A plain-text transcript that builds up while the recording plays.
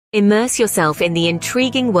Immerse yourself in the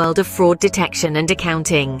intriguing world of fraud detection and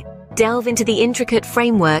accounting. Delve into the intricate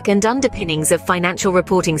framework and underpinnings of financial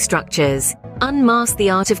reporting structures. Unmask the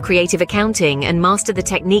art of creative accounting and master the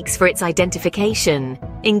techniques for its identification.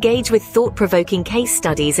 Engage with thought-provoking case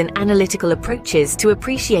studies and analytical approaches to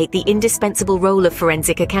appreciate the indispensable role of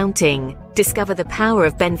forensic accounting. Discover the power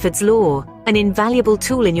of Benford's Law, an invaluable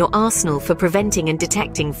tool in your arsenal for preventing and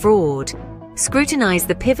detecting fraud. Scrutinise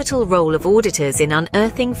the pivotal role of auditors in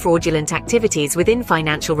unearthing fraudulent activities within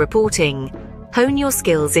financial reporting. Hone your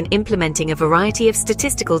skills in implementing a variety of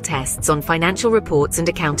statistical tests on financial reports and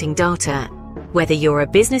accounting data. Whether you're a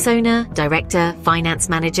business owner, director, finance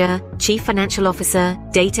manager, chief financial officer,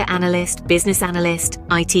 data analyst, business analyst,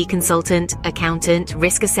 IT consultant, accountant,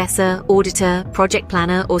 risk assessor, auditor, project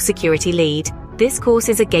planner, or security lead, this course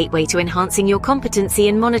is a gateway to enhancing your competency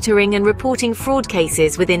in monitoring and reporting fraud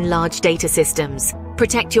cases within large data systems.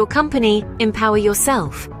 Protect your company, empower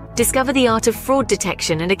yourself. Discover the art of fraud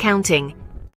detection and accounting,